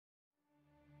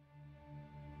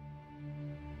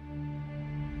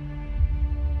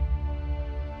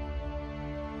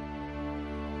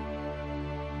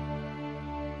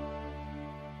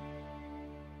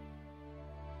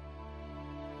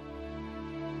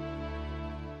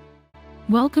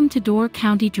Welcome to Door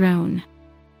County Drone.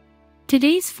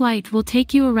 Today's flight will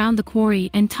take you around the quarry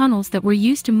and tunnels that were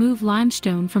used to move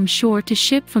limestone from shore to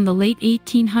ship from the late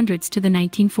 1800s to the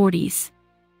 1940s.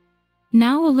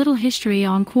 Now a little history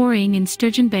on quarrying in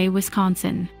Sturgeon Bay,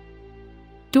 Wisconsin.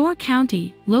 Door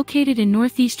County, located in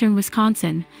northeastern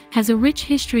Wisconsin, has a rich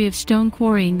history of stone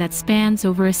quarrying that spans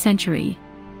over a century.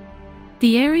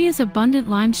 The area's abundant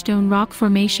limestone rock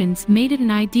formations made it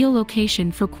an ideal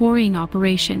location for quarrying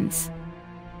operations.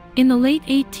 In the late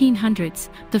 1800s,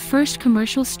 the first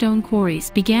commercial stone quarries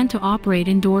began to operate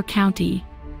in Door County.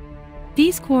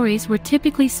 These quarries were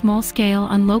typically small-scale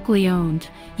and locally owned,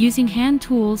 using hand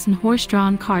tools and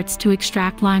horse-drawn carts to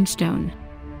extract limestone.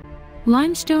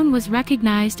 Limestone was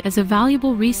recognized as a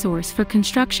valuable resource for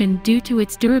construction due to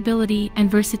its durability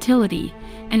and versatility,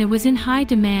 and it was in high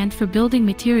demand for building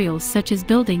materials such as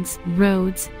buildings,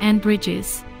 roads, and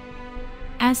bridges.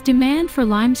 As demand for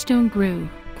limestone grew,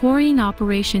 quarrying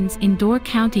operations in Door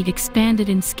County expanded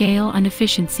in scale and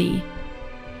efficiency.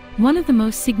 One of the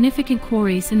most significant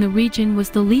quarries in the region was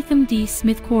the Leathem D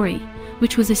Smith Quarry,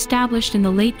 which was established in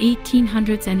the late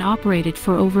 1800s and operated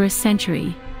for over a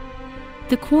century.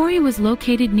 The quarry was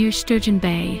located near Sturgeon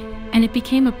Bay, and it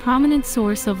became a prominent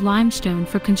source of limestone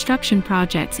for construction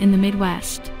projects in the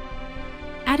Midwest.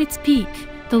 At its peak,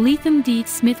 the Leathem D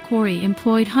Smith Quarry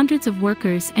employed hundreds of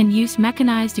workers and used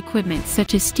mechanized equipment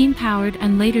such as steam-powered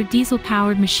and later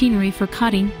diesel-powered machinery for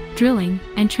cutting, drilling,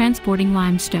 and transporting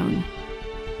limestone.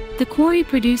 The quarry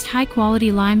produced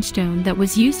high-quality limestone that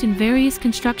was used in various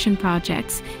construction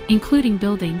projects, including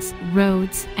buildings,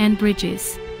 roads, and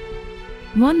bridges.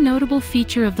 One notable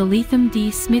feature of the Leathem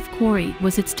D Smith Quarry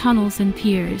was its tunnels and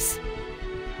piers.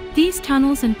 These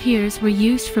tunnels and piers were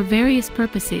used for various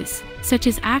purposes, such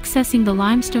as accessing the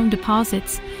limestone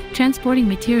deposits, transporting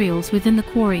materials within the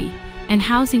quarry, and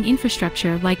housing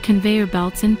infrastructure like conveyor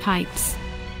belts and pipes.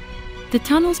 The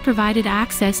tunnels provided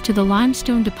access to the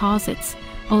limestone deposits,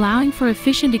 allowing for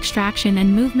efficient extraction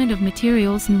and movement of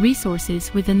materials and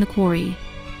resources within the quarry.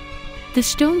 The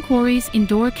stone quarries in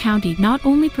Door County not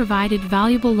only provided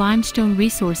valuable limestone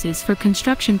resources for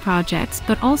construction projects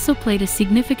but also played a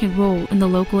significant role in the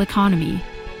local economy.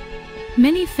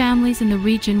 Many families in the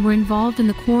region were involved in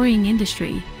the quarrying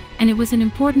industry, and it was an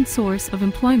important source of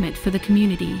employment for the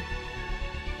community.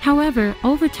 However,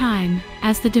 over time,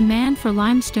 as the demand for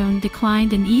limestone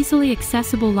declined and easily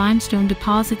accessible limestone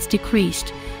deposits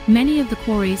decreased, many of the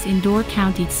quarries in Door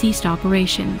County ceased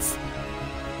operations.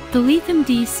 The Leathem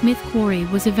D Smith Quarry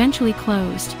was eventually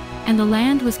closed, and the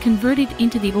land was converted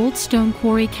into the Olde Stone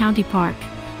Quarry County Park,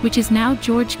 which is now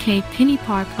George K. Pinney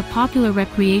Park, a popular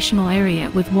recreational area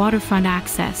with waterfront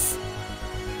access.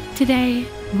 Today,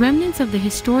 remnants of the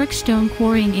historic stone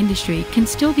quarrying industry can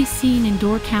still be seen in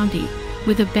Door County,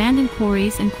 with abandoned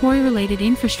quarries and quarry-related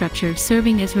infrastructure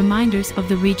serving as reminders of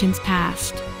the region's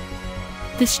past.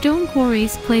 The stone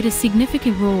quarries played a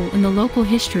significant role in the local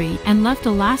history and left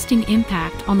a lasting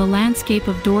impact on the landscape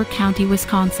of Door County,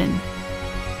 Wisconsin.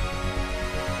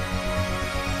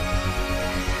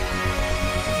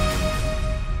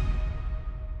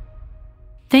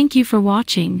 Thank you for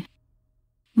watching.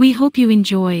 We hope you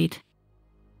enjoyed.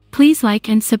 Please like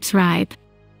and subscribe.